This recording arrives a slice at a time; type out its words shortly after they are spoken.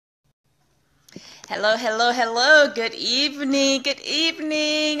Hello, hello, hello. Good evening,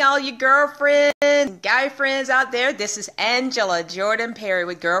 all you girlfriends and guy friends out there. This is Angela Jordan Perry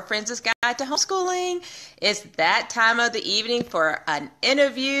with Girlfriends' Guide to Homeschooling. It's that time of the evening for an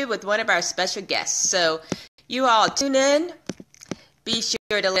interview with one of our special guests. So you all tune in. Be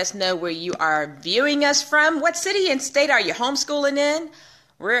sure to let us know where you are viewing us from. What city and state are you homeschooling in?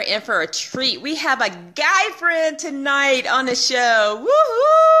 We're in for a treat. We have a guy friend tonight on the show.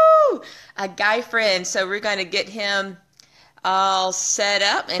 Woohoo! A guy friend. So we're going to get him all set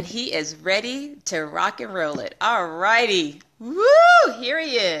up and he is ready to rock and roll it. All righty. Woo! Here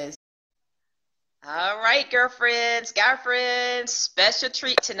he is. All right, girlfriends, guy friends, special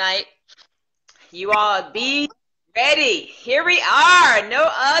treat tonight. You all be ready. Here we are. No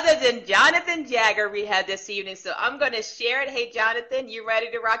other than Jonathan Jager we have this evening. So I'm going to share it. Hey, Jonathan, you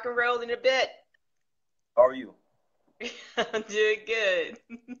ready to rock and roll in a bit? How are you? I'm doing good.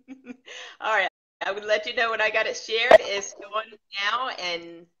 All right. I would let you know when I got it shared. It's going now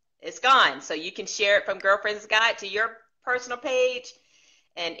and it's gone. So you can share it from Girlfriend's Guide to your personal page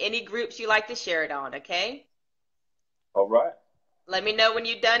and any groups you like to share it on, okay? All right. Let me know when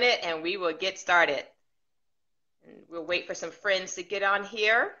you've done it and we will get started. And we'll wait for some friends to get on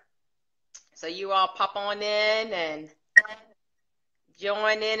here. So you all pop on in and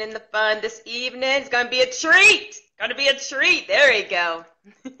join in the fun this evening. It's going to be a treat. Going to be a treat. There you go.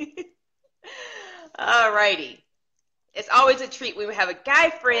 All righty. It's always a treat when we have a guy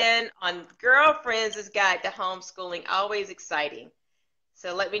friend on Girlfriends' Guide to Homeschooling. Always exciting.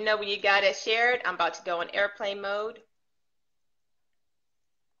 So let me know when you got it shared. I'm about to go in airplane mode.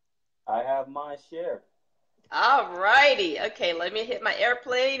 I have mine shared. All righty. Okay, let me hit my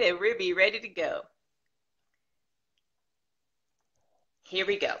airplane and we'll be ready to go. Here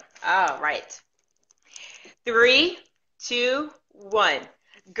we go. All right. 3, 2, 1.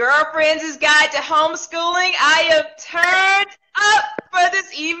 Girlfriends' Guide to Homeschooling. I am turned up for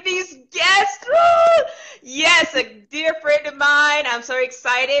this evening's guest. Woo! Yes, a dear friend of mine. I'm so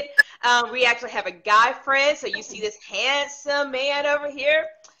excited. We actually have a guy friend. So you see this handsome man over here.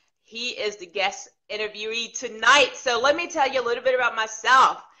 He is the guest interviewee tonight. So let me tell you a little bit about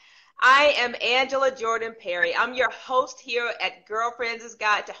myself. I am Angela Jordan Perry. I'm your host here at Girlfriends'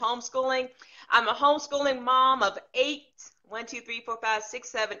 Guide to Homeschooling. I'm a homeschooling mom of 8, 1, 2, 3, 4, 5, 6,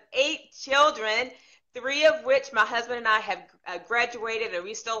 7, 8 children, 3 of which my husband and I have graduated, and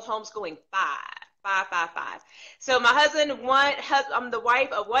we're still homeschooling 5. So my husband, I'm the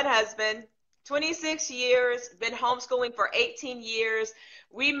wife of one husband, 26 years, been homeschooling for 18 years.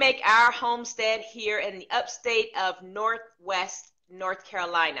 We make our homestead here in the upstate of Northwest North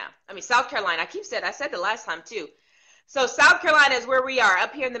Carolina. South Carolina. I said the last time too. So South Carolina is where we are,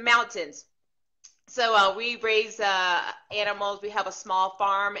 up here in the mountains. So we raise animals. We have a small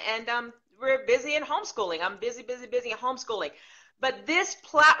farm, and we're busy in homeschooling. I'm busy in homeschooling. But this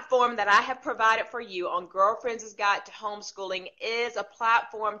platform that I have provided for you on Girlfriends' Guide to Homeschooling is a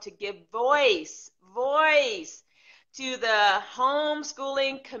platform to give voice to the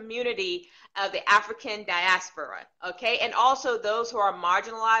homeschooling community of the African diaspora, okay? And also those who are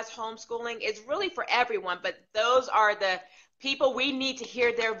marginalized. Homeschooling is really for everyone, but those are the people we need to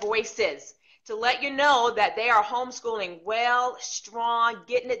hear their voices to let you know that they are homeschooling well, strong,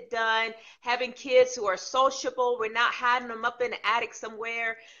 getting it done, having kids who are sociable. We're not hiding them up in the attic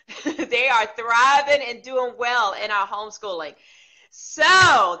somewhere. They are thriving and doing well in our homeschooling.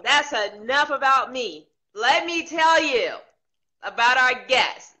 So that's enough about me. Let me tell you about our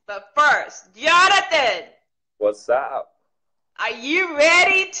guest. But first, Jonathan. What's up? Are you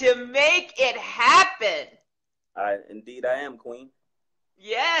ready to make it happen? Indeed I am, Queen.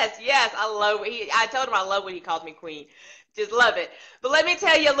 Yes. I told him I love when he calls me Queen. Just love it. But let me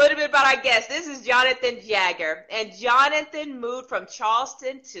tell you a little bit about our guest. This is Jonathan Jager. And Jonathan moved from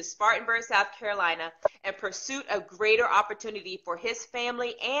Charleston to Spartanburg, South Carolina in pursuit of greater opportunity for his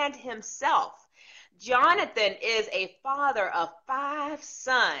family and himself. Jonathan is a father of 5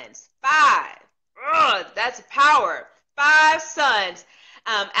 sons. 5. That's power. 5 sons.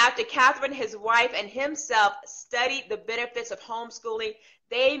 After Catherine, his wife, and himself studied the benefits of homeschooling,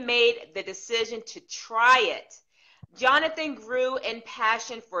 they made the decision to try it. Jonathan grew in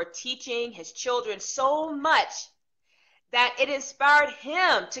passion for teaching his children so much that it inspired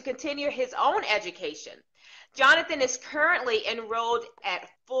him to continue his own education. Jonathan is currently enrolled at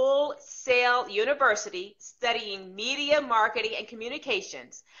Full Sail University studying media marketing and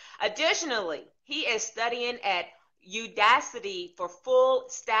communications. Additionally, he is studying at Udacity for full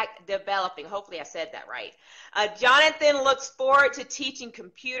stack developing. Hopefully I said that right. Jonathan looks forward to teaching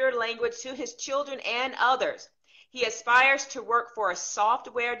computer language to his children and others. He aspires to work for a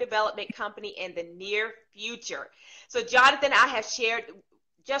software development company in the near future. So, Jonathan, I have shared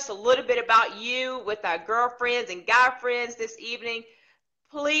just a little bit about you with our girlfriends and guy friends this evening.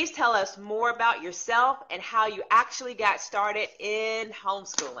 Please tell us more about yourself and how you actually got started in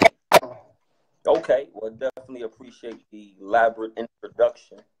homeschooling. Okay, well, definitely appreciate the elaborate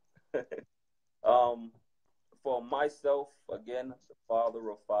introduction. um, for myself, again, the father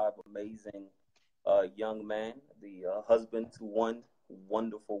of five amazing young men, the husband to one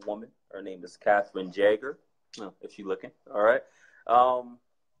wonderful woman. Her name is Catherine Jager, if you're looking. All right. Um,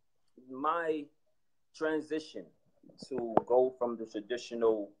 my transition to go from the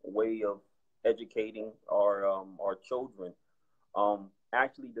traditional way of educating our children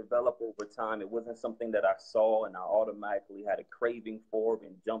actually developed over time. It wasn't something that I saw and I automatically had a craving for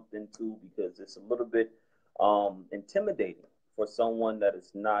and jumped into because it's a little bit intimidating for someone that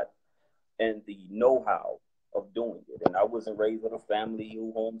is not in the know-how of doing it. And I wasn't raised with a family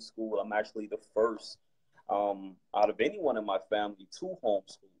who homeschool. I'm actually the first out of anyone in my family to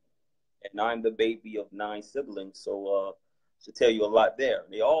homeschool, and I'm the baby of nine siblings. So to tell you a lot there.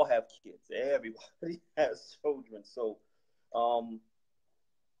 They all have kids. Everybody has children. So um,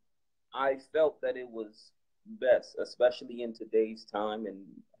 I felt that it was best, especially in today's time and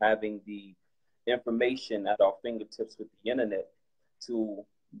having the information at our fingertips with the internet, to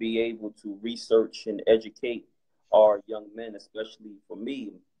be able to research and educate our young men, especially for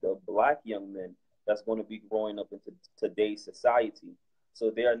me, the black young men that's going to be growing up into today's society. So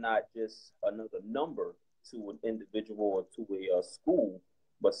they're not just another number to an individual or to a school,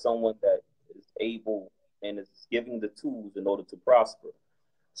 but someone that is able and is giving the tools in order to prosper.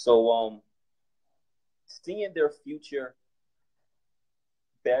 So seeing their future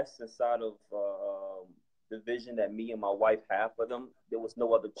best inside of the vision that me and my wife have for them, there was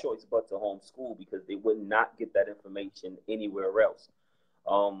no other choice but to homeschool because they would not get that information anywhere else.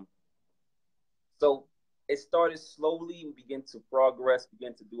 Um, so it started slowly. We began to progress,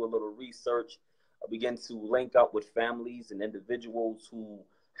 began to do a little research, began to link up with families and individuals who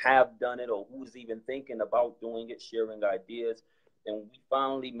have done it or who's even thinking about doing it, sharing ideas. And we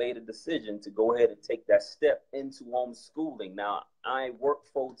finally made a decision to go ahead and take that step into homeschooling. Now, I work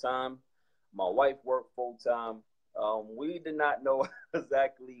full time. My wife worked full time. We did not know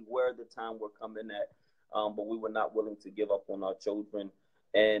exactly where the time were coming at, but we were not willing to give up on our children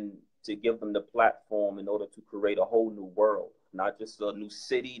and to give them the platform in order to create a whole new world, not just a new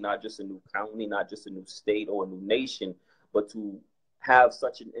city, not just a new county, not just a new state or a new nation, but to have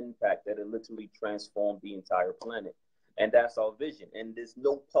such an impact that it literally transformed the entire planet. And that's our vision. And there's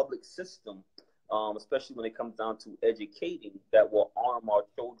no public system, especially when it comes down to educating, that will arm our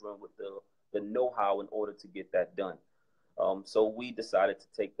children with the know-how in order to get that done. So we decided to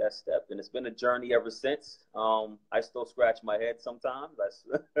take that step, and it's been a journey ever since. I still scratch my head sometimes,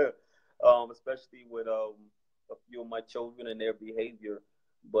 especially with a few of my children and their behavior.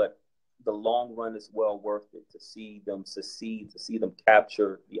 But the long run is well worth it to see them succeed, to see them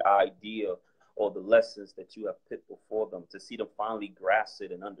capture the idea or the lessons that you have put before them, to see them finally grasp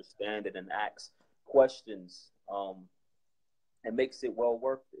it and understand it and ask questions. It makes it well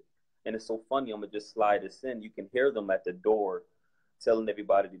worth it. And it's so funny. I'm gonna just slide this in. You can hear them at the door telling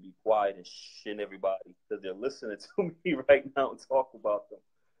everybody to be quiet and shitting everybody because they're listening to me right now and talk about them.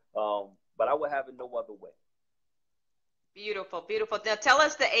 But I would have it no other way. Beautiful, beautiful. Now tell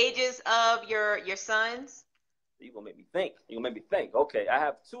us the ages of your sons. You're gonna make me think. You're gonna make me think. Okay, I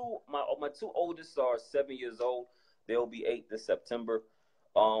have two. My two oldest are 7 years old. They'll be 8 this September.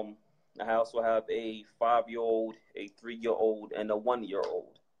 Um, I also have a 5 year old, a 3 year old, and a 1 year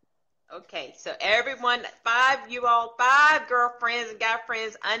old. Okay, so everyone, you all, five girlfriends and guy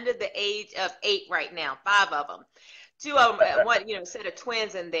friends under the age of 8 right now. Five of them. Two of them, one, set of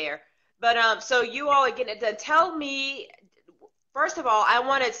twins in there. But so you all are getting it done. Tell me, first of all, I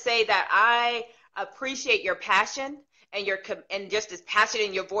want to say that I appreciate your passion and and just as passion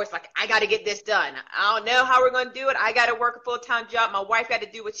in your voice. Like, I got to get this done. I don't know how we're going to do it. I got to work a full-time job. My wife got to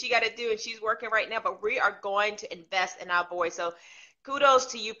do what she got to do, and she's working right now. But we are going to invest in our boys. So kudos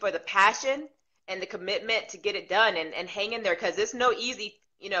to you for the passion and the commitment to get it done and hang in there, because it's no easy,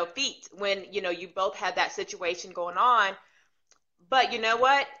 feat when, you both have that situation going on. But you know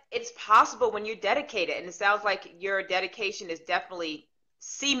what? It's possible when you're dedicated. And it sounds like your dedication is definitely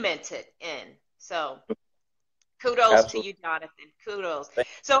cemented in. So kudos to Absolutely. you, Jonathan. Kudos.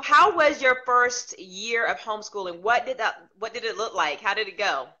 So how was your first year of homeschooling? What did it look like? How did it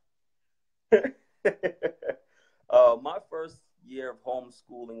go? My first year of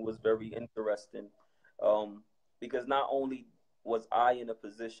homeschooling was very interesting, um, because not only was I in a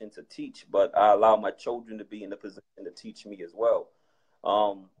position to teach, but I allow my children to be in a position to teach me as well.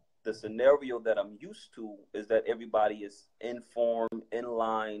 Um, the scenario that I'm used to is that everybody is in form, in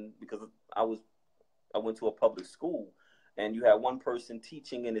line, because I went to a public school, and you had one person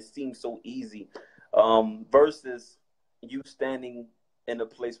teaching, and it seemed so easy, versus you standing in a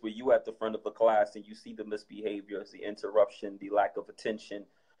place where you at the front of the class and you see the misbehaviors, the interruption, the lack of attention,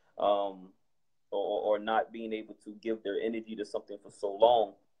 um, or not being able to give their energy to something for so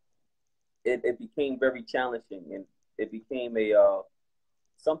long. It became very challenging, and it became a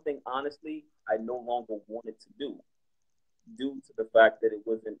something honestly I no longer wanted to do, due to the fact that it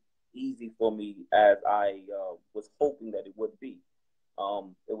wasn't easy for me as I was hoping that it would be.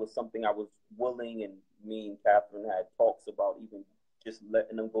 It was something I was willing, and me and Catherine had talks about even just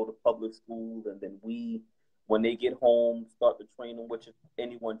letting them go to public school, and then when they get home, start to train them, which if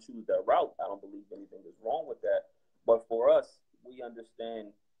anyone choose that route, I don't believe anything is wrong with that. But for us, we understand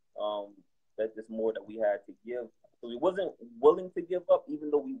um, that there's more that we had to give. So we wasn't willing to give up,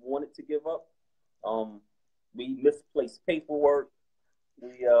 even though we wanted to give up. Um, we misplaced paperwork.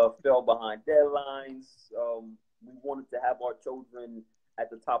 We fell behind deadlines. We wanted to have our children at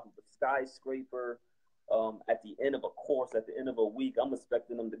the top of a skyscraper. At the end of a course, at the end of a week, I'm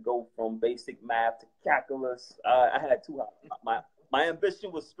expecting them to go from basic math to calculus. I had too high. My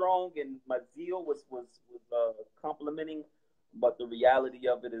ambition was strong, and my zeal was complimenting. But the reality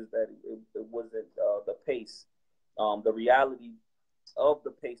of it is that it wasn't the pace. The reality of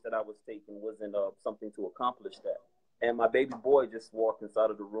the pace that I was taking wasn't something to accomplish that. And my baby boy just walked inside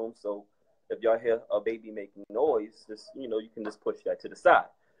of the room. So if y'all hear a baby making noise, just you can just push that to the side.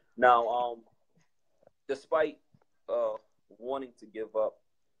 Now, despite uh, wanting to give up,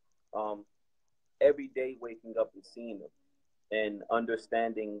 um, every day waking up and seeing them and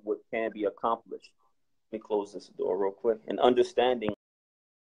understanding what can be accomplished. Let me close this door real quick. And understanding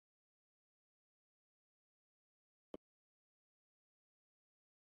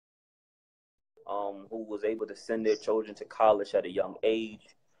who was able to send their children to college at a young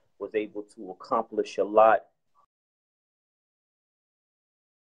age, was able to accomplish a lot.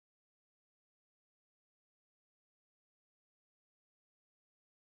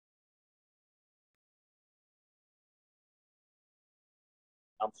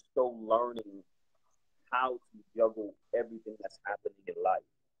 I'm still learning how to juggle everything that's happening in life.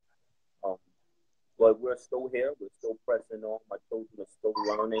 Um, but we're still here. We're still pressing on. My children are still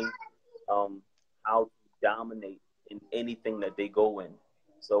learning um, how to dominate in anything that they go in.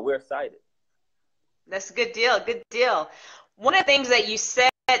 So we're excited. That's a good deal. Good deal. One of the things that you said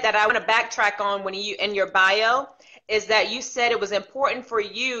that I want to backtrack on when you in your bio is that you said it was important for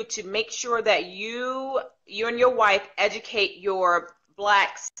you to make sure that you and your wife educate your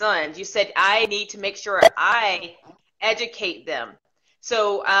black sons. You said I need to make sure I educate them.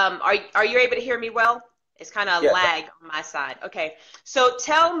 So are you able to hear me well? It's kind of Yes. lag on my side. Okay. So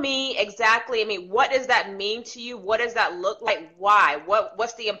tell me exactly, I mean, what does that mean to you? What does that look like? Why?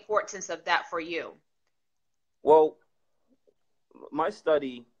 What's the importance of that for you? Well, my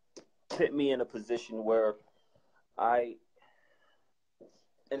study put me in a position where I,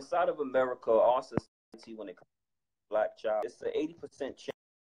 inside of America, our society, when it comes to black child, it's an 80%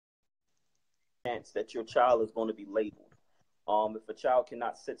 chance that your child is going to be labeled. If a child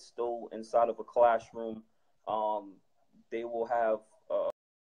cannot sit still inside of a classroom, um, they will have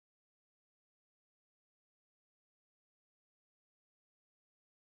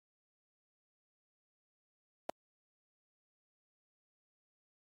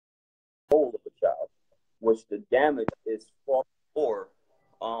hold of a child, which the damage is far more.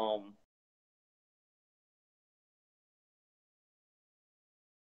 Um,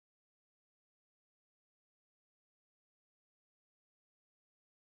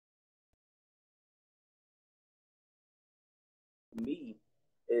 me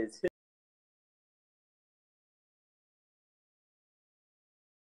is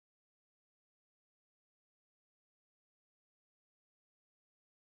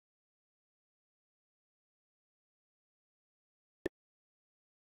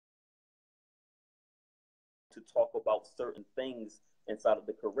to talk about certain things inside of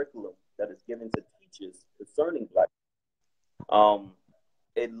the curriculum that is given to teachers concerning black. Um,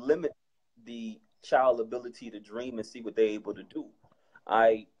 it limits the child ability to dream and see what they're able to do.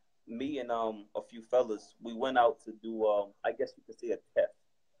 I, me and a few fellas, we went out to do I guess you could say a test,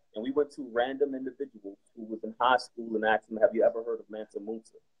 and we went to random individuals who was in high school and asked them, "Have you ever heard of Mansa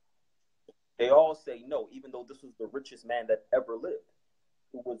Musa?" They all say no, even though this was the richest man that ever lived,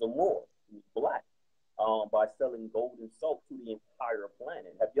 who was a Moor, who was black, by selling gold and salt to the entire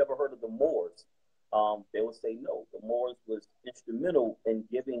planet. Have you ever heard of the Moors? They would say no. The Moors was instrumental in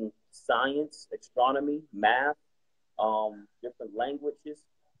giving science, astronomy, math, different languages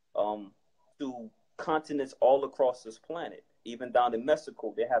um, to continents all across this planet. Even down in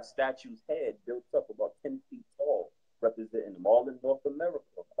Mexico, they have statues head built up about 10 feet tall, representing them all in North America,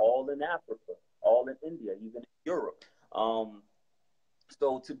 all in Africa, all in India, even in Europe.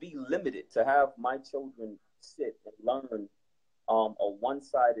 So to be limited, to have my children sit and learn a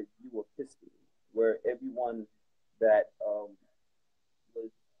one-sided view of history, where everyone that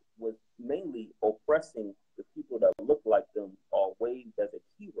was was mainly oppressing the people that look like them are waved as a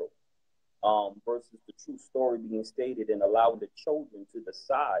hero, versus the true story being stated and allowing the children to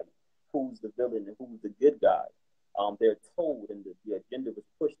decide who's the villain and who's the good guy. They're told, and the agenda was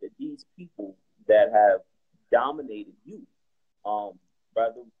pushed, that these people that have dominated you,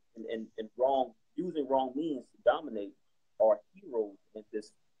 rather in wrong, using wrong means to dominate, are heroes. And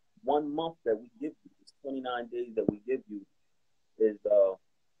this 1 month that we give you, this 29 days that we give you, is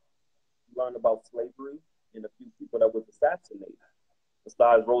learn about slavery and a few people that was assassinated.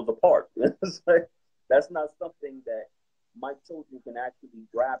 Besides Rosa Parks. That's not something that my children can actually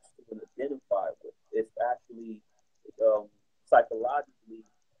grasp and identify with. It's actually psychologically,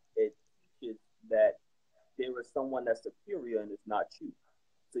 it teaches that there is someone that's superior and it's not you.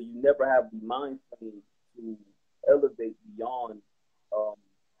 So you never have the mind frame to elevate beyond um,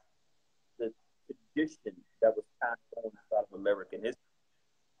 the tradition that was passed on inside of American history.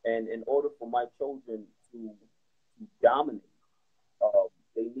 And in order for my children to dominate,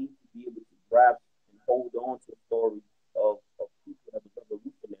 they need to be able to grasp and hold on to stories of people that were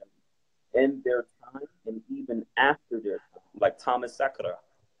revolutionary in their time and even after their time, like Thomas Sankara,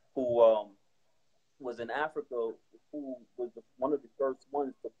 who was in Africa, who was one of the first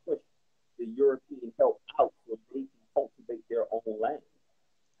ones to push the European help out so they can cultivate their own land.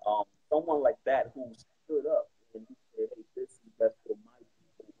 Someone like that who stood up and said, "Hey, this is best for my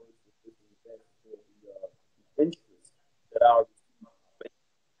people versus this is best for the interests that are."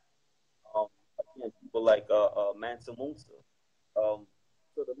 Again, people like Mansa Musa.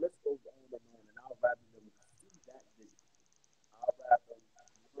 So the list goes on and on, and I'd rather them see that vision. I'd rather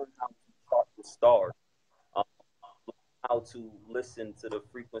learn how to chart the stars, um, how to listen to the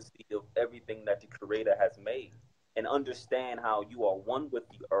frequency of everything that the Creator has made, and understand how you are one with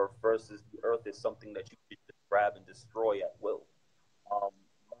the earth versus the earth is something that you can just grab and destroy at will. Learn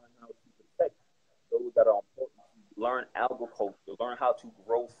how to protect those that are important to you. Learn agriculture. Learn how to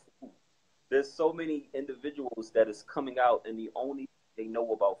grow food. There's so many individuals that is coming out, and the only thing they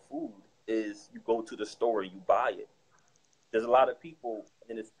know about food is you go to the store and you buy it. There's a lot of people,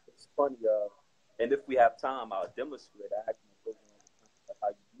 and it's funny. And if we have time, I'll demonstrate. I actually children all the time how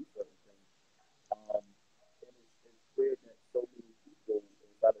you do certain things. And it's weird that so many people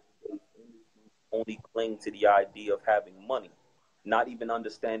inside of today's industry only cling to the idea of having money, not even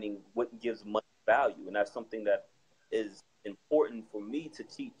understanding what gives money value. And that's something that is important for me to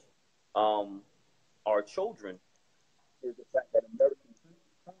teach our children, is the fact that American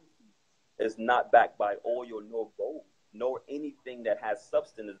currency is not backed by oil nor gold, nor anything that has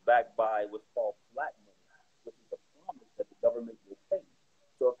substance. Is backed by what's called flat money, which is a promise that the government will pay.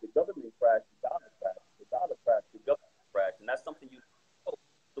 So if the government crashes, the dollar crashes. The dollar crashes, the government crashes. And that's something you know.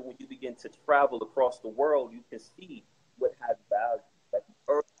 So when you begin to travel across the world, you can see what has value, that the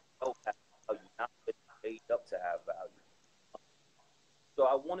earth itself has value, not what it's made up to have value. So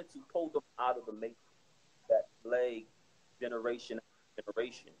I wanted to pull them out of the matrix that plague generation after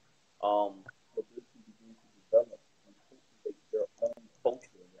generation. For them to begin to develop and cultivate their own culture,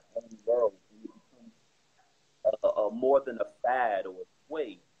 their own world, and it becomes more than a fad or a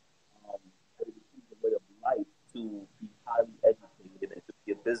sway, but it becomes a way of life to be highly educated and to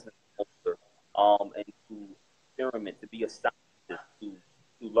be a business owner, and to experiment, to be a scientist, to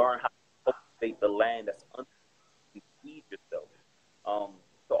learn how to cultivate the land that's under you, feed yourself.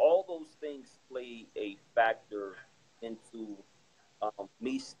 So all those things play a factor into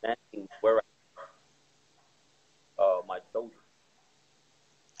me standing where my children.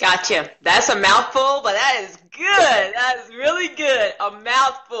 Gotcha. That's a mouthful, but that is good. That is really good. A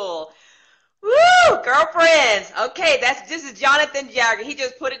mouthful. Woo! Girlfriends. Okay, this is Jonathan Jager. He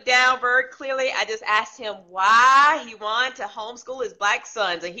just put it down very clearly. I just asked him why he wanted to homeschool his black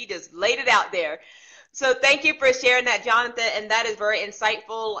sons, and he just laid it out there. So thank you for sharing that, Jonathan, and that is very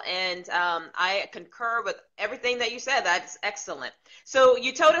insightful, and I concur with everything that you said. That's excellent. So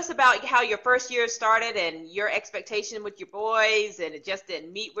you told us about how your first year started and your expectation with your boys, and it just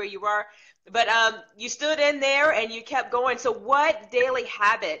didn't meet where you were. But you stood in there and you kept going. So what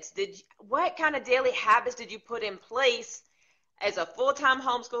kind of daily habits did you put in place as a full-time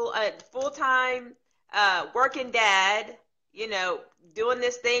homeschool, full-time working dad, you know, doing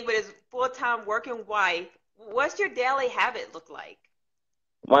this thing with his full-time working wife, what's your daily habit look like?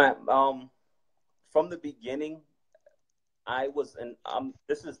 My from the beginning, I was, and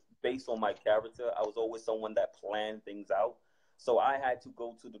this is based on my character. I was always someone that planned things out. So I had to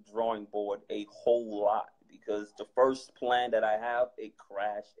go to the drawing board a whole lot because the first plan that I have, it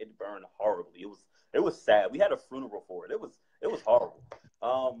crashed, it burned horribly. It was sad. We had a funeral for it. It was horrible.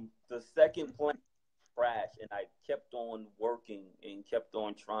 The second plan crashed, and I kept on working and kept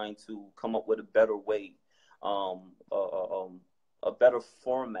on trying to come up with a better way, um, a, a, um, a better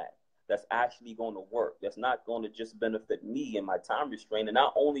format that's actually going to work. That's not going to just benefit me and my time restraint. And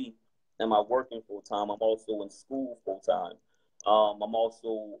not only am I working full time, I'm also in school full time. I'm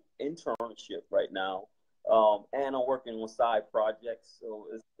also internship right now, and I'm working on side projects. So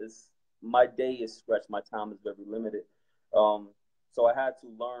it's my day is stretched. My time is very limited. Um, so I had to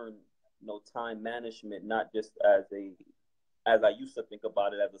learn, time management, not just as I used to think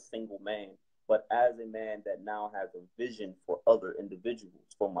about it as a single man, but as a man that now has a vision for other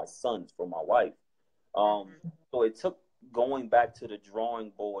individuals, for my sons, for my wife. So it took going back to the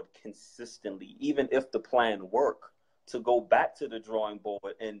drawing board consistently, even if the plan worked, to go back to the drawing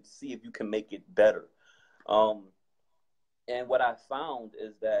board and see if you can make it better. Um, and what I found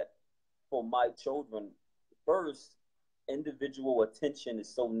is that for my children, first, individual attention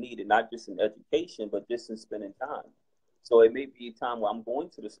is so needed, not just in education, but just in spending time. So it may be a time where I'm going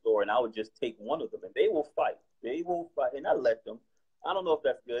to the store and I would just take one of them and they will fight. They will fight. And I let them. I don't know if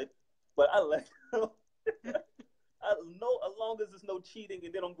that's good, but I let them. I know as long as there's no cheating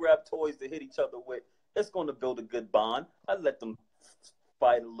and they don't grab toys to hit each other with, it's going to build a good bond. I let them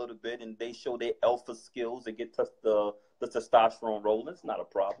fight a little bit and they show their alpha skills and get the testosterone rolling. It's not a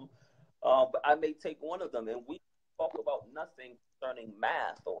problem. But I may take one of them and we talk about nothing concerning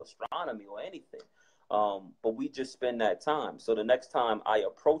math or astronomy or anything. But we just spend that time. So the next time I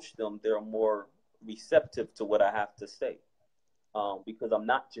approach them, they're more receptive to what I have to say. Because I'm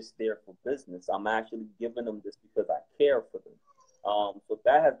not just there for business. I'm actually giving them this because I care for them. So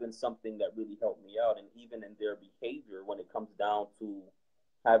that has been something that really helped me out. And even in their behavior, when it comes down to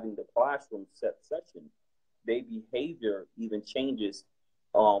having the classroom set session, their behavior even changes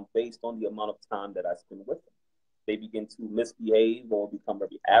based on the amount of time that I spend with them. They begin to misbehave or become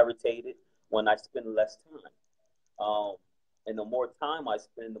very irritated when I spend less time. And the more time I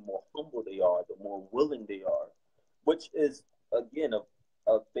spend, the more humble they are, the more willing they are, which is, again,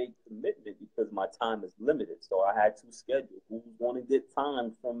 a big commitment because my time is limited. So I had to schedule who's going to get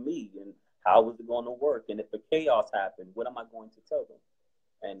time from me and how is it going to work. And if a chaos happened, what am I going to tell them?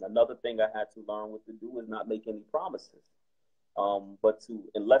 And another thing I had to learn what to do is not make any promises. But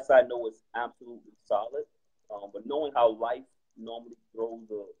unless I know it's absolutely solid, but knowing how life normally throws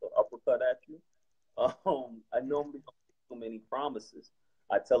a uppercut at you, I normally don't make so many promises.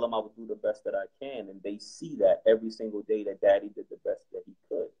 I tell them I will do the best that I can, and they see that every single day that Daddy did the best that he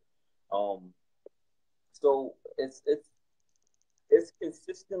could. Um, so it's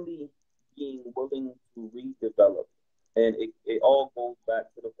consistently being willing to redevelop, and it all goes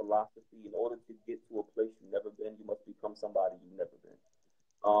back to the philosophy. In order to get to a place you've never been, you must become somebody you've never been.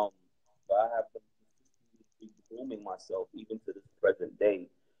 Um, but I have been consistently grooming myself even to this present day,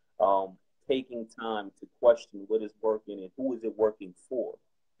 um, taking time to question what is working and who is it working for,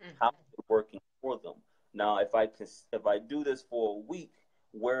 how Mm-hmm. is it working for them. Now, if I do this for a week,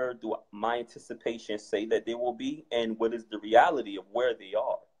 where do my anticipations say that they will be, and what is the reality of where they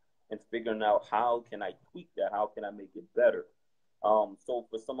are, and figuring out how can I tweak that, how can I make it better. So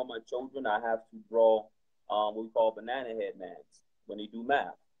for some of my children, I have to draw what we call banana head mans when they do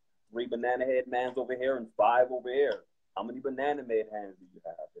math. 3 banana head mans over here and 5 over here. How many banana head hands do you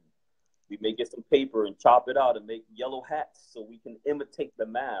have? And we may get some paper and chop it out and make yellow hats so we can imitate the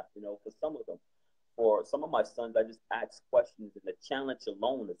math, for some of them. For some of my sons, I just ask questions, and the challenge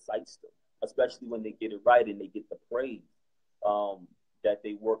alone excites them, especially when they get it right and they get the praise um, that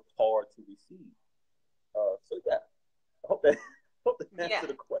they worked hard to receive. So yeah, I hope that hope that Yeah. answered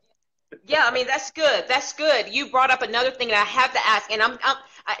the question. Yeah, I mean that's good. That's good. You brought up another thing that I have to ask, and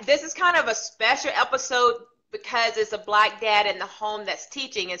this is kind of a special episode because it's a black dad in the home that's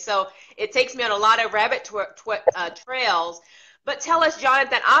teaching, and so it takes me on a lot of trails. But tell us,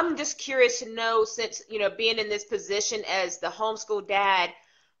 Jonathan, I'm just curious to know, since being in this position as the homeschool dad,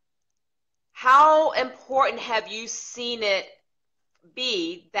 how important have you seen it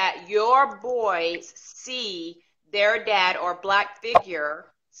be that your boys see their dad or black figure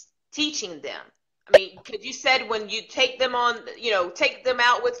teaching them? I mean, because you said when you take them on, take them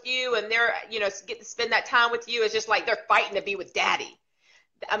out with you and they're, get to spend that time with you, it's just like they're fighting to be with daddy.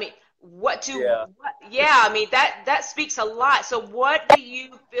 I mean, Yeah. yeah, I mean, that speaks a lot. So what do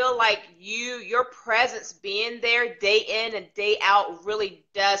you feel like your presence being there day in and day out really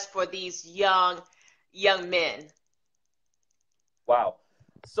does for these young men? Wow.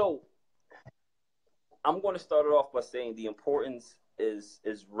 So I'm going to start it off by saying the importance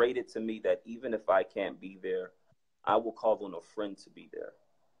is rated to me that even if I can't be there, I will call on a friend to be there,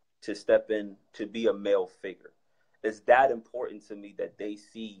 to step in, to be a male figure. It's that important to me that they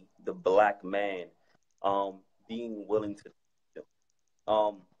see the black man um, being willing to.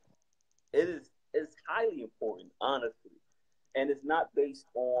 Um, it's highly important, honestly, and it's not based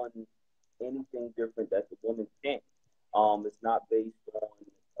on anything different that the woman can't. It's not based on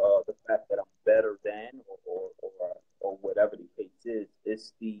the fact that I'm better than or whatever the case is.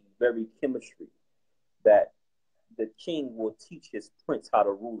 It's the very chemistry that the king will teach his prince how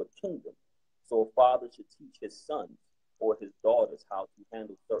to rule a kingdom. So a father should teach his sons or his daughters how to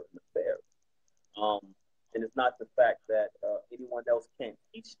handle certain affairs. Um, and it's not the fact that anyone else can't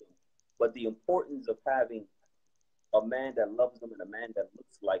teach them, but the importance of having a man that loves them and a man that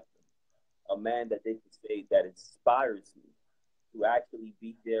looks like them, a man that they can say that inspires me to actually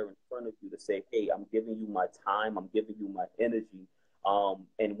be there in front of you to say, hey, I'm giving you my time, I'm giving you my energy.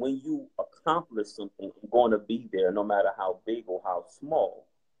 And when you accomplish something, I'm going to be there no matter how big or how small.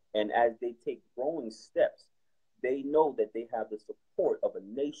 And as they take growing steps, they know that they have the support of a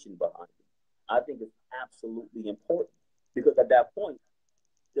nation behind them. I think it's absolutely important because at that point,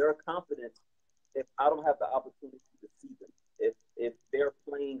 they're confident if I don't have the opportunity to see them, if they're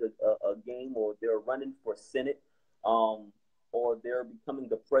playing a game or they're running for Senate, or they're becoming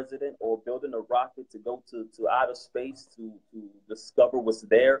the president or building a rocket to go to outer space to discover what's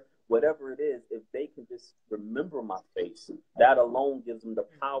there, whatever it is, if they can just remember my face, that alone gives them the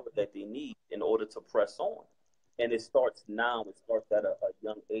power that they need in order to press on. And it starts now. It starts at a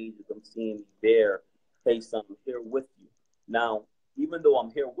young age. As I'm seeing you there, hey, son, I'm here with you. Now, even though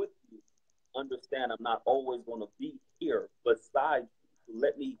I'm here with you, understand I'm not always going to be here beside you.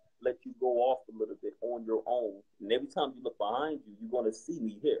 Let me let you go off a little bit on your own. And every time you look behind you, you're going to see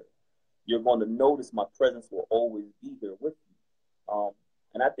me here. You're going to notice my presence will always be here with you.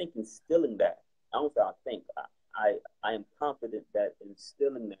 And I think instilling that, I don't say I think, I am confident that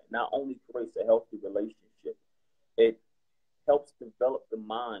instilling that not only creates a healthy relationship, it helps develop the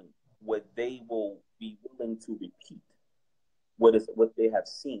mind where they will be willing to repeat what they have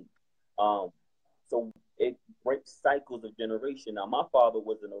seen. Um, so it breaks cycles of generation. Now, my father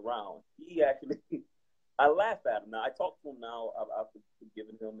wasn't around. He actually, I laugh at him now. I talk to him now. I've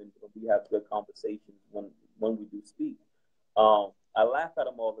forgiven him, and we have good conversations when we do speak. I laugh at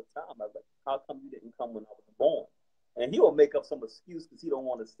him all the time. I was like, "How come you didn't come when I was born?" And he will make up some excuse because he don't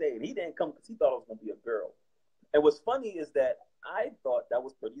want to say it. He didn't come because he thought it was going to be a girl. And what's funny is that I thought that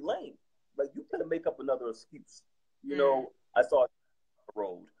was pretty lame. Like you could have make up another excuse. I saw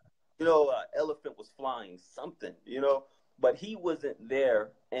road. Elephant was flying something, but he wasn't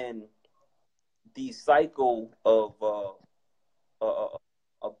there. And the cycle of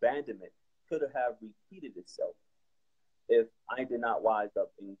abandonment could have repeated itself if I did not wise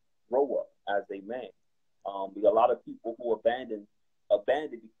up and grow up as a man. Because a lot of people who abandoned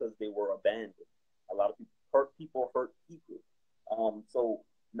because they were abandoned. A lot of people hurt people. So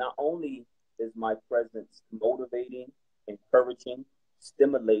not only is my presence motivating, encouraging,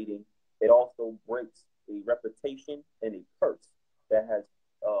 stimulating, it also breaks a reputation and a curse that has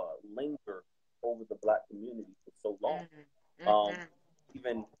lingered over the black community for so long. Mm-hmm.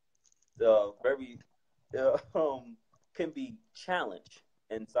 Even very can be challenged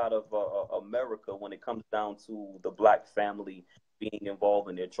inside of America when it comes down to the black family being involved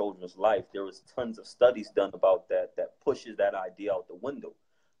in their children's life. There was tons of studies done about that pushes that idea out the window,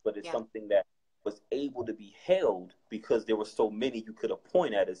 but it's Yeah. something that was able to be held because there were so many you could have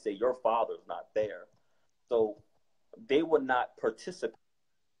pointed at and say your father's not there, so they would not participate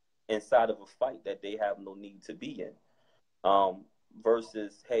inside of a fight that they have no need to be in. Um,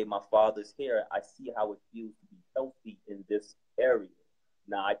 Versus, hey, my father's here. I see how it feels to be healthy in this area.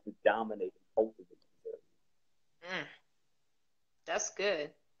 Now I can dominate and cultivate this Mm, that's good.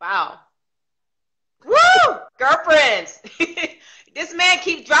 Wow. Woo! Girlfriends. This man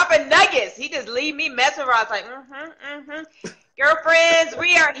keeps dropping nuggets. He just leave me mesmerized like, Girlfriends,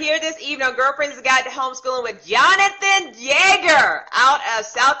 we are here this evening on Girlfriends Guide to Homeschooling with Jonathan Jager out of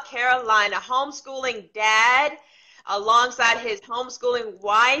South Carolina, homeschooling dad alongside his homeschooling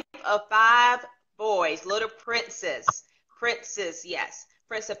wife of 5 boys, little princess. Princess, yes.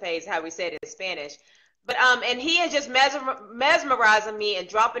 Principes, how we say it in Spanish. But and he is just mesmerizing me and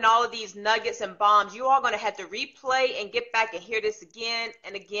dropping all of these nuggets and bombs. You all going to have to replay and get back and hear this again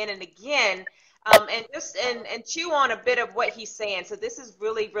and again and again, and just and chew on a bit of what he's saying. So this is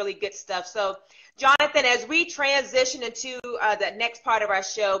really, really good stuff. So Jonathan, as we transition into the next part of our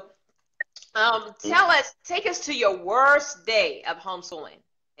show, take us to your worst day of homeschooling.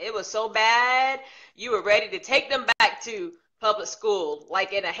 It was so bad, you were ready to take them back to public school,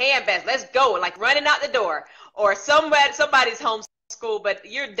 like in a handbasket. Let's go, like running out the door, or somebody's homeschool, but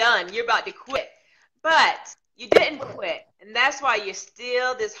you're done. You're about to quit, but you didn't quit, and that's why you're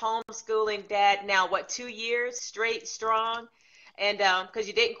still this homeschooling dad now. What, 2 years straight, strong, and because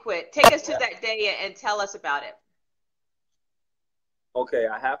you didn't quit. Take us to that day and tell us about it. Okay,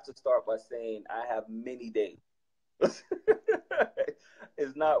 I have to start by saying I have many days.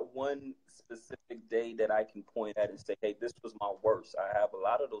 It's not one specific day that I can point at and say, hey, this was my worst. I have a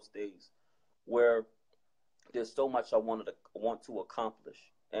lot of those days where there's so much I want to accomplish.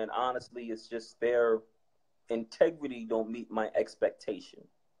 And honestly, it's just their integrity don't meet my expectation.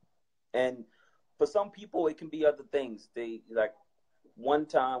 And for some people, it can be other things. They like one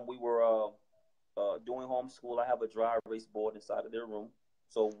time we were doing homeschool. I have a dry erase board inside of their room.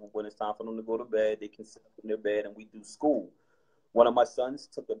 So when it's time for them to go to bed, they can sit up in their bed and we do school. One of my sons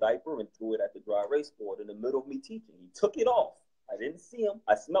took a diaper and threw it at the dry erase board in the middle of me teaching. He took it off. I didn't see him.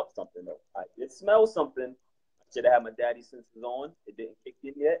 I smelled something though. I did smell something. I should have had my daddy senses on. It didn't kick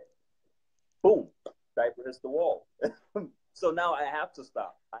in yet. Boom. Diaper hits the wall. So now I have to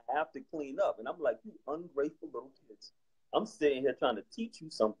stop. I have to clean up. And I'm like, you ungrateful little kids. I'm sitting here trying to teach you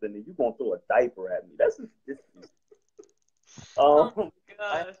something and you're going to throw a diaper at me. That's just Oh my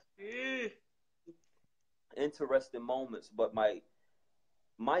gosh. Interesting moments, but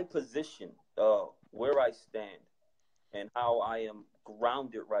my position, where I stand and how I am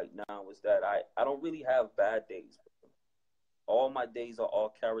grounded right now is that I don't really have bad days. All my days are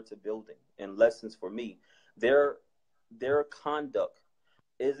all character building and lessons for me. Their conduct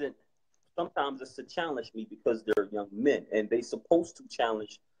isn't, sometimes it's to challenge me because they're young men and they supposed to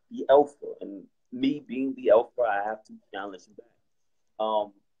challenge the alpha, and me being the alpha, I have to challenge back.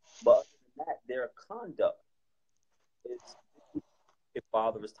 But other than that, their conduct is, if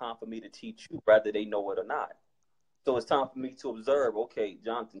Father, it's time for me to teach you, whether they know it or not. So it's time for me to observe, okay,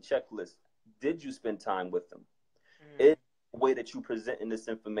 Jonathan, checklist. Did you spend time with them? Is the way that you presenting this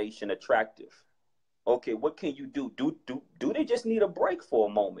information attractive? Okay, what can you do? Do they just need a break for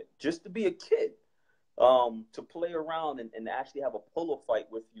a moment? Just to be a kid? To play around and actually have a pillow fight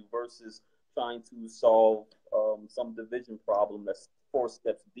with you versus trying to solve some division problem that's 4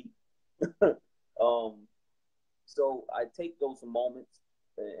 steps deep. um, so I take those moments,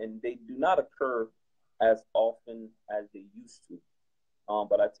 and they do not occur as often as they used to.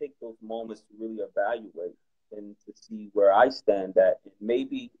 But I take those moments to really evaluate and to see where I stand at. And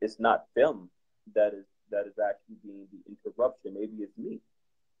maybe it's not them that is actually being the interruption. Maybe it's me.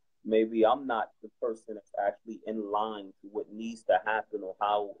 Maybe I'm not the person that's actually in line to what needs to happen or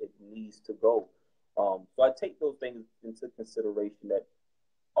how it needs to go. So I take those things into consideration, that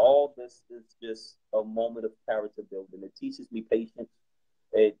all this is just a moment of character building. It teaches me patience.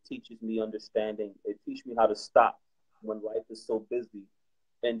 It teaches me understanding. It teaches me how to stop when life is so busy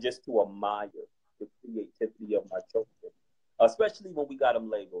and just to admire the creativity of my children, especially when we got them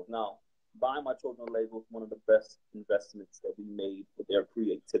Legos. Now, buying my children Legos is one of the best investments that we made for their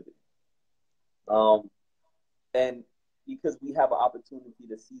creativity. Um, and because we have an opportunity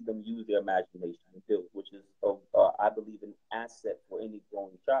to see them use their imagination and build, which is, I believe, an asset for any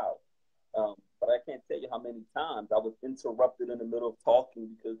growing child. But I can't tell you how many times I was interrupted in the middle of talking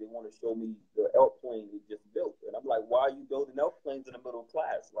because they want to show me the airplane they just built. And I'm like, why are you building airplanes in the middle of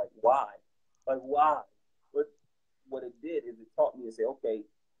class? Like, why? Like, why? But what it did is it taught me to say, okay,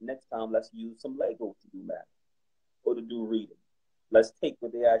 next time let's use some Legos to do math or to do reading. Let's take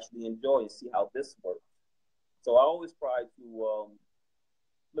what they actually enjoy and see how this works. So I always try to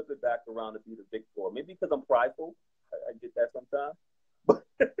flip it back around to be the victor. Maybe because I'm prideful, I get that sometimes. But,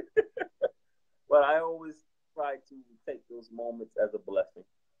 but I always try to take those moments as a blessing.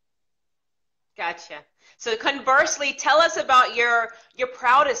 Gotcha. So conversely, tell us about your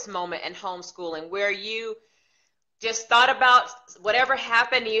proudest moment in homeschooling, where you just thought about whatever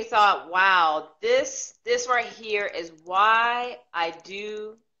happened and you thought, wow, this right here is why I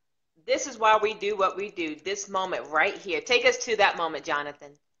do, this is why we do what we do. This moment right here. Take us to that moment,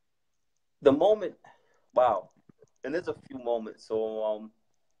 Jonathan. The moment, wow, and there's a few moments. So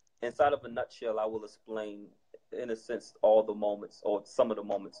inside of a nutshell, I will explain, in a sense, all the moments or some of the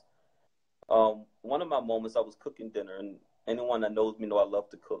moments. One of my moments, I was cooking dinner, and Anyone that knows me know I love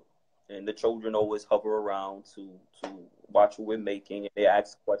to cook. And the children always hover around to watch what we're making, and they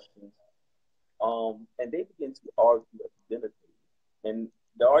ask questions. And they begin to argue at the dinner table. And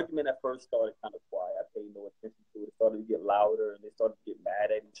the argument at first started kind of quiet. I paid no attention to it. It started to get louder, and they started to get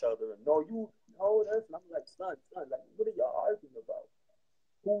mad at each other. And no, you, no, that's. And I'm like, son, like, what are y'all arguing about?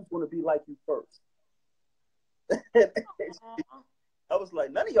 Who's going to be like you first? I was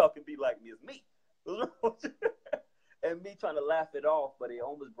like, none of y'all can be like me. It's me. And me trying to laugh it off, but it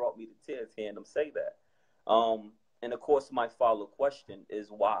almost brought me to tears hearing them say that. And of course, my follow question is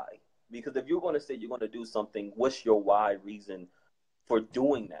why? Because if you're going to say you're going to do something, what's your why reason for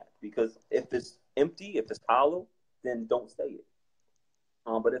doing that? Because if it's empty, if it's hollow, then don't say it.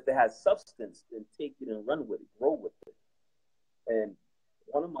 But if it has substance, then take it and run with it, grow with it. And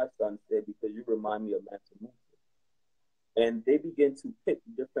one of my sons said, because you remind me of Mansa Musa. And they begin to pick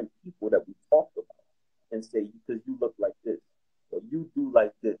different people that we talked about and say, because you look like this, or you do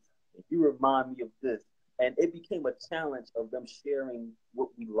like this, and you remind me of this. And it became a challenge of them sharing what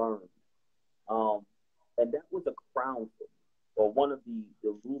we learned. And that was a crown for me, or one of the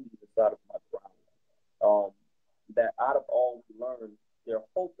rubies inside of my crown. That out of all we learned, their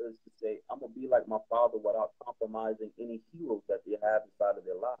hope is to say, I'm going to be like my father without compromising any heroes that they have inside of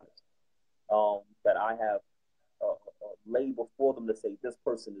their lives. That I have label for them to say this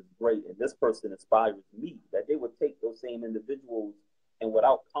person is great and this person inspires me, that they would take those same individuals and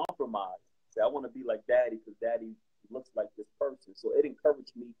without compromise say, I want to be like daddy because daddy looks like this person. So it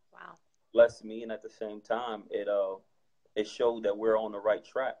encouraged me, wow, blessed me, and at the same time it showed that we're on the right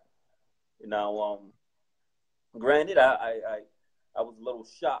track. Now, granted, I was a little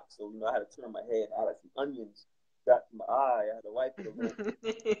shocked, so I had to turn my head out. Some onions got to my eye. I had to wipe it a little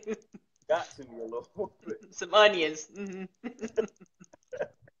bit. Got to me a little bit. Some onions. Mm-hmm.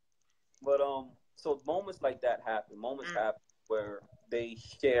 But so moments like that happen. Moments happen where they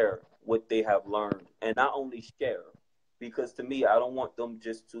share what they have learned, and not only share, because to me, I don't want them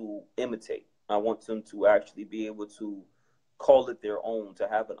just to imitate. I want them to actually be able to call it their own, to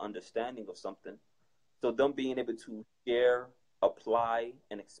have an understanding of something. So them being able to share, apply,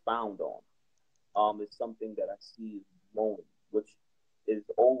 and expound on is something that I see growing, which is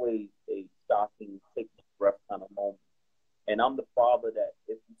always a shocking, take a breath kind of moment. And I'm the father that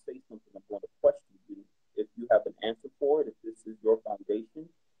if you say something, I'm going to question you. If you have an answer for it, if this is your foundation,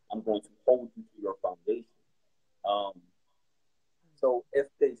 I'm going to hold you to your foundation. Um, so if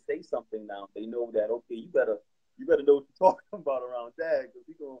they say something now, they know that okay, you better know what you're talking about around dad because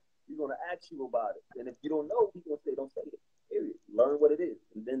he's gonna ask you about it. And if you don't know, he's gonna say, don't say it. Period. Learn what it is,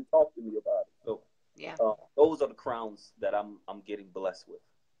 and then talk to me about it. So Yeah. those are the crowns that I'm getting blessed with.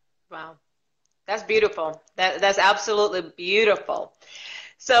 Wow. That's beautiful. That's absolutely beautiful.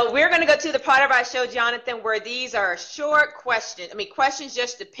 So we're going to go to the part of our show, Jonathan, where these are short questions. I mean, questions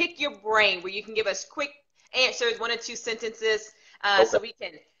just to pick your brain, where you can give us quick answers, 1 or 2 sentences, Okay. so we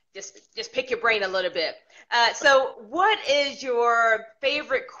can just pick your brain a little bit. So what is your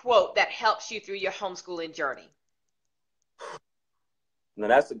favorite quote that helps you through your homeschooling journey? Now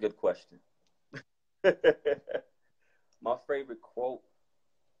that's a good question. My favorite quote: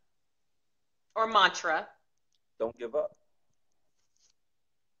 Or mantra? "Don't give up."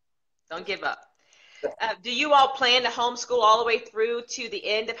 Don't give up. Do you all plan to homeschool all the way through to the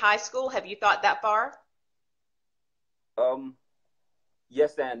end of high school? Have you thought that far?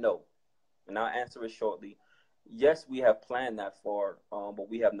 Yes and no, and I'll answer it shortly. Yes, we have planned that far, but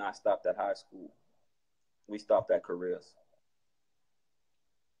we have not stopped at high school. We stopped at careers.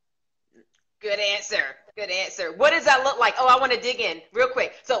 Good answer. Good answer. What does that look like? Oh, I want to dig in real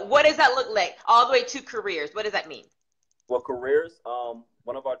quick. So what does that look like all the way to careers? What does that mean? Well, careers.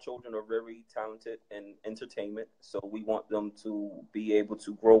 One of our children are very talented in entertainment, so we want them to be able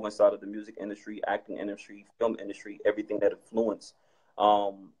to grow inside of the music industry, acting industry, film industry, everything that influence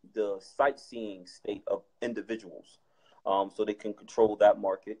the sightseeing state of individuals, so they can control that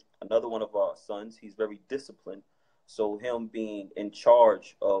market. Another one of our sons, he's very disciplined, so him being in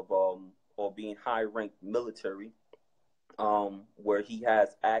charge of or being high ranked military, where he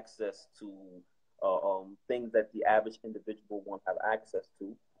has access to things that the average individual won't have access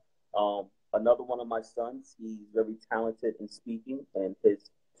to. Another one of my sons, he's very talented in speaking, and his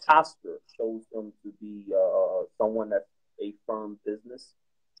posture shows him to be someone that's a firm business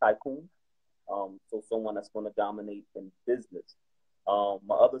tycoon. So someone that's going to dominate in business.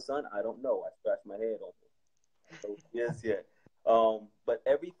 My other son, I don't know. I scratched my head on him. So yes, yeah. But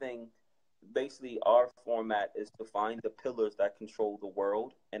everything, basically, our format is to find the pillars that control the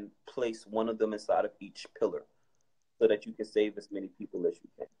world and place one of them inside of each pillar so that you can save as many people as you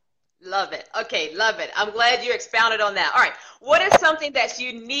can. Love it. Okay, love it. I'm glad you expounded on that. All right. What is something that's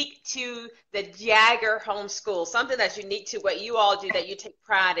unique to the Jager homeschool? Something that's unique to what you all do that you take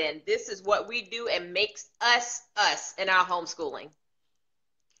pride in. This is what we do and makes us us in our homeschooling.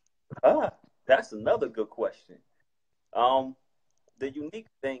 Ah, that's another good question. Um, the unique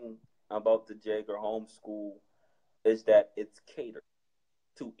thing about the Jager homeschool is that it's catered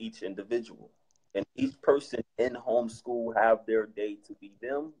to each individual. And each person in homeschool have their day to be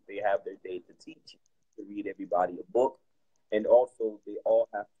them. They have their day to teach, to read everybody a book. And also they all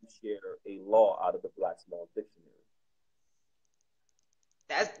have to share a law out of the Black's Law Dictionary.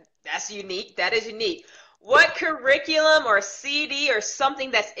 That's unique. That is unique. What curriculum or CD or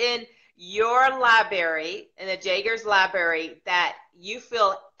something that's in your library, in the Jager's library, that you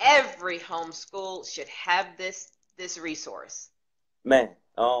feel every homeschool should have this resource? Man,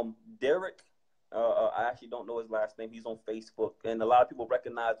 Derek, I actually don't know his last name. He's on Facebook, and a lot of people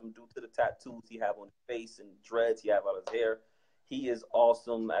recognize him due to the tattoos he have on his face and dreads he have on his hair. He is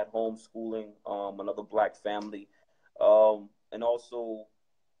awesome at homeschooling. Another black family, and also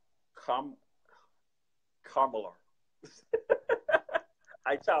Carm Carmelar.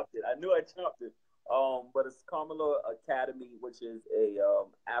 I chopped it. I knew I chopped it. But it's Carmela Academy, which is a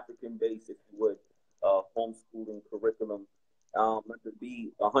African-based, if you would, homeschooling curriculum. But to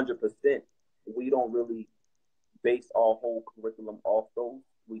be 100%, we don't really base our whole curriculum off those.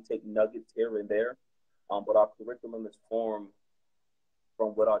 We take nuggets here and there, but our curriculum is formed from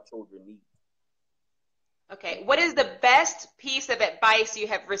what our children need. Okay. What is the best piece of advice you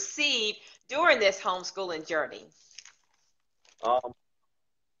have received during this homeschooling journey? Um,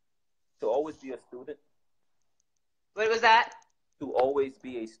 to always be a student, What was that? to always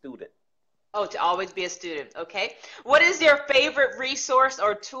be a student. Oh, to always be a student. Okay. What is your favorite resource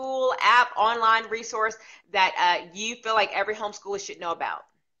or tool, app, online resource that you feel like every homeschooler should know about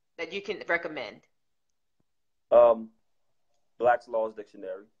that you can recommend? Um, Black's Laws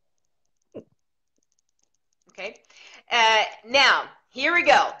Dictionary. Okay. Now, here we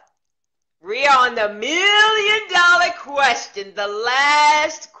go. We are on the $1,000,000 question, the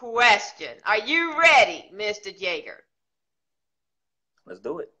last question. Are you ready, Mr. Jager? Let's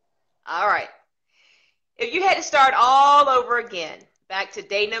do it. All right. If you had to start all over again, back to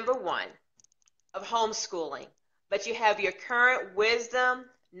day number 1 of homeschooling, but you have your current wisdom,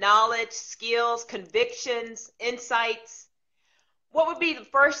 knowledge, skills, convictions, insights, what would be the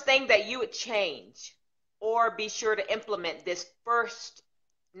first thing that you would change or be sure to implement this first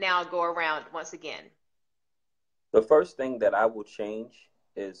now go around once again? The first thing that I will change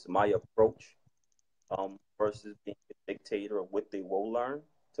is my approach versus being a dictator of what they will learn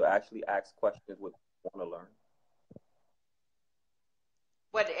to actually ask questions what they want to learn.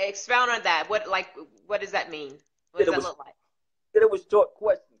 What expound on that? What does that mean? What That does it that was look like? that it was short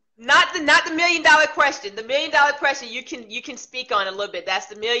questions. Not the $1,000,000 question. The $1,000,000 question you can speak on a little bit. That's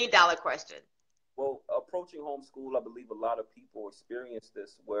the $1,000,000 question. Well, approaching homeschool, I believe a lot of people experience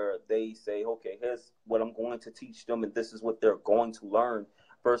this where they say, okay, here's what I'm going to teach them, and this is what they're going to learn,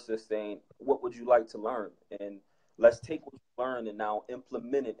 versus saying, what would you like to learn? And let's take what you learn and now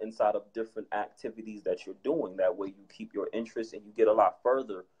implement it inside of different activities that you're doing. That way you keep your interest and you get a lot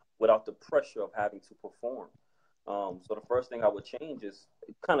further without the pressure of having to perform. So the first thing I would change is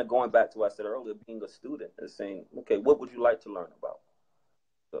kind of going back to what I said earlier, being a student and saying, okay, what would you like to learn about?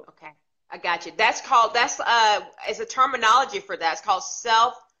 So, Okay, I got you. That's as a terminology for that. It's called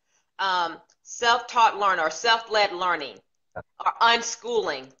self-taught learning or self-led learning or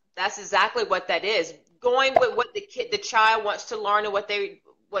unschooling. That's exactly what that is. Going with what the child wants to learn and what they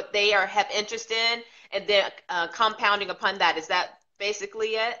have interest in, and then compounding upon that. Is that basically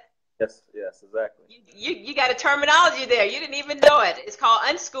it? yes, yes, exactly. You got a terminology there. You didn't even know it. It's called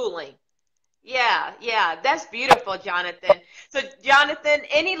unschooling. Yeah, yeah, that's beautiful, Jonathan. So, Jonathan,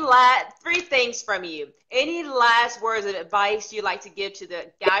 any last 3 things from you? Any last words of advice you'd like to give to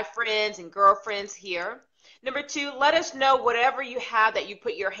the guy friends and girlfriends here? Number 2, let us know whatever you have that you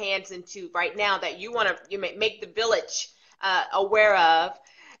put your hands into right now that you want to make the village aware of.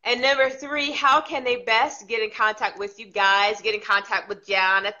 And number 3, how can they best get in contact with you guys, get in contact with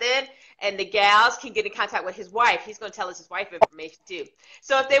Jonathan, and the gals can get in contact with his wife. He's going to tell us his wife information too.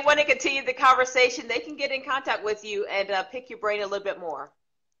 So if they want to continue the conversation, they can get in contact with you and pick your brain a little bit more.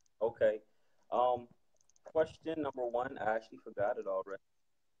 Okay. Um, Question number 1, I actually forgot it already.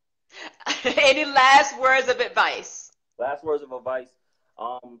 Any last words of advice? Last words of advice.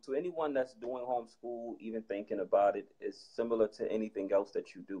 To anyone that's doing homeschool, even thinking about it, is similar to anything else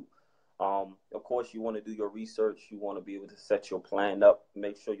that you do. Of course, you want to do your research. You want to be able to set your plan up,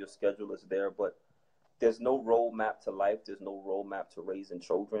 make sure your schedule is there. But there's no roadmap to life. There's no roadmap to raising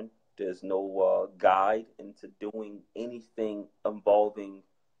children. There's no guide into doing anything involving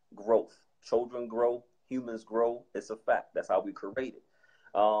growth. Children grow, humans grow. It's a fact. That's how we created.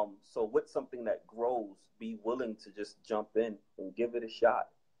 So with something that grows, be willing to just jump in and give it a shot.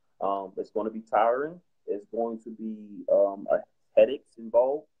 It's going to be tiring. It's going to be a headaches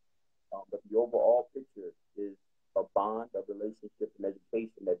involved, but the overall picture is a bond, a relationship, and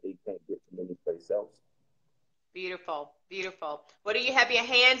education that they can't get from any place else. Beautiful, beautiful. What do you have your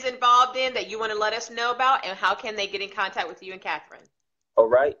hands involved in that you want to let us know about, and how can they get in contact with you and Catherine? All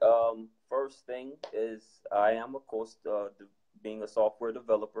right. First thing is I am, of course, being a software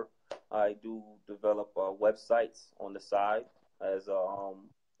developer. I do develop websites on the side as a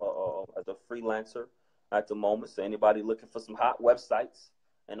freelancer at the moment. So anybody looking for some hot websites,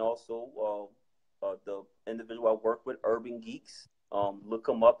 and also the individual I work with, Urban Geeks. Look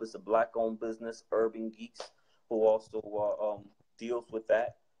them up. It's a black-owned business, Urban Geeks, who also deals with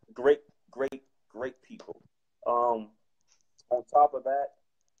that. Great, great, great people. On top of that,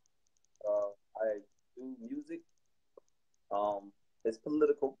 I do music. It's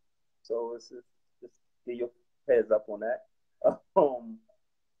political, so it's just get your heads up on that.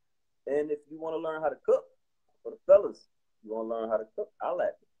 And if you want to learn how to cook, for the fellas, you want to learn how to cook, I'll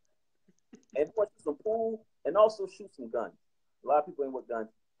at you. And watch some pool, and also shoot some guns. A lot of people ain't with guns.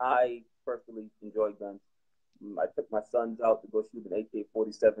 I personally enjoy guns. I took my sons out to go shoot an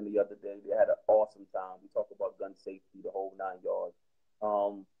AK-47 the other day. They had an awesome time. We talked about gun safety, the whole 9 yards.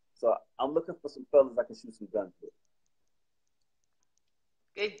 So I'm looking for some fellas I can shoot some guns with.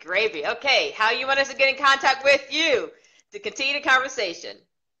 Good gravy. Okay, how you want us to get in contact with you to continue the conversation?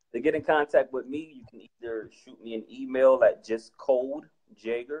 To get in contact with me, you can either shoot me an email at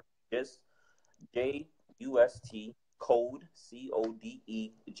Jager, just J-U-S-T, code,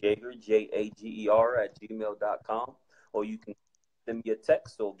 C-O-D-E, Jager, Jager, at gmail.com. Or you can send me a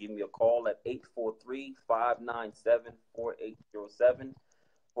text or give me a call at 843-597-4807.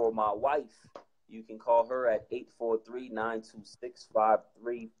 For my wife, you can call her at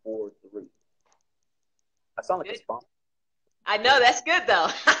 843-926-5343. I sound like a sponsor. I know, that's good though.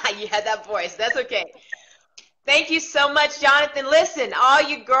 You had that voice. That's okay. Thank you so much, Jonathan. Listen, all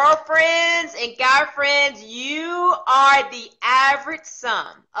you girlfriends and guy friends, you are the average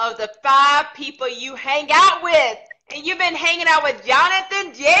sum of the 5 people you hang out with. And you've been hanging out with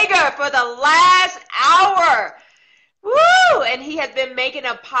Jonathan Jager for the last hour. Woo! And he has been making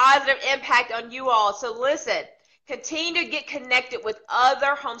a positive impact on you all. So listen, continue to get connected with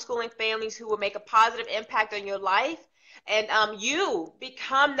other homeschooling families who will make a positive impact on your life. And you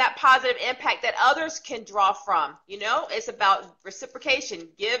become that positive impact that others can draw from. You know, it's about reciprocation,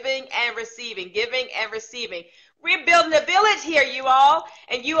 giving and receiving, giving and receiving. We're building a village here, you all.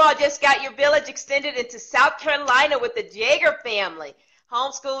 And you all just got your village extended into South Carolina with the Jager family.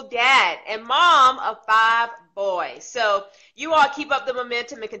 Homeschool dad and mom of 5 boys. So you all keep up the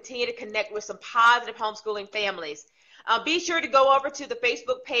momentum and continue to connect with some positive homeschooling families. Be sure to go over to the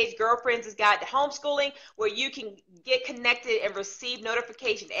Facebook page, Girlfriends' Guide to Homeschooling, where you can get connected and receive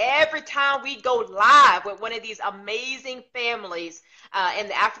notification every time we go live with one of these amazing families in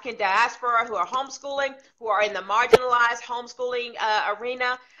the African diaspora who are homeschooling, who are in the marginalized homeschooling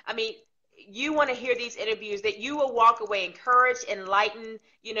arena. I mean, you want to hear these interviews that you will walk away encouraged, enlightened,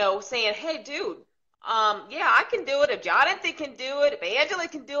 you know, saying, hey, dude, yeah, I can do it. If Jonathan can do it, if Angela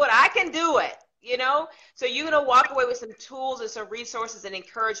can do it, I can do it. You know, so you're going to walk away with some tools and some resources and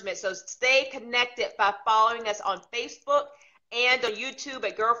encouragement. So stay connected by following us on Facebook and on YouTube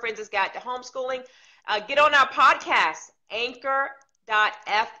at Girlfriends' Guide to Homeschooling. Get on our podcast,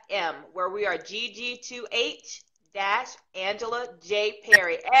 anchor.fm, where we are GG2H Angela J.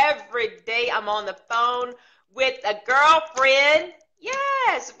 Perry. Every day I'm on the phone with a girlfriend.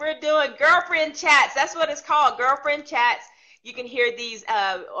 Yes, we're doing girlfriend chats. That's what it's called, girlfriend chats. You can hear these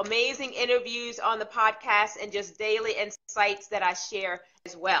amazing interviews on the podcast and just daily insights that I share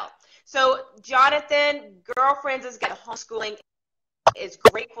as well. So, Jonathan, Girlfriends' Guide to Homeschooling is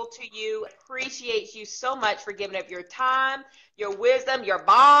grateful to you, appreciates you so much for giving up your time, your wisdom, your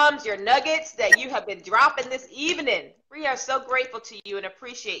bombs, your nuggets that you have been dropping this evening. We are so grateful to you and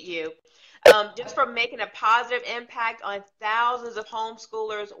appreciate you. Just for making a positive impact on thousands of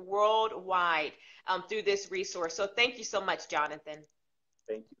homeschoolers worldwide through this resource. So thank you so much, Jonathan.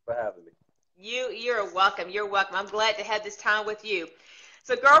 Thank you for having me. You're welcome. You're welcome. I'm glad to have this time with you.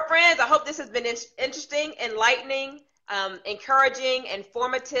 So girlfriends, I hope this has been interesting, enlightening, encouraging,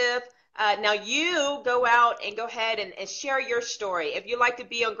 informative. Now you go out and go ahead and share your story. If you'd like to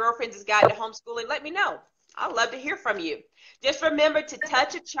be on Girlfriends' Guide to Homeschooling, let me know. I'd love to hear from you. Just remember, to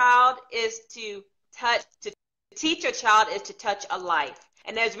teach a child is to touch a life.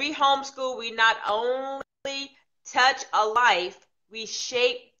 And as we homeschool, we not only touch a life, we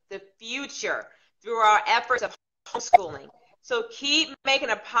shape the future through our efforts of homeschooling. So keep making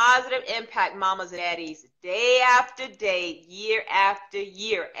a positive impact, mamas and daddies, day after day, year after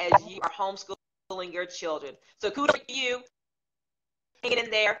year, as you are homeschooling your children. So kudos to you, hanging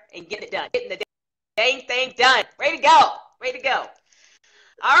in there and getting it done, getting the dang thing done. Ready to go. Ready to go.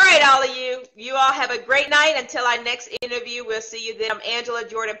 All right, all of you. You all have a great night. Until our next interview, we'll see you then. I'm Angela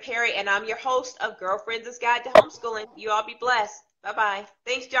Jordan Perry, and I'm your host of Girlfriends' Guide to Homeschooling. You all be blessed. Bye-bye.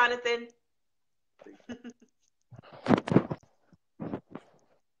 Thanks, Jonathan.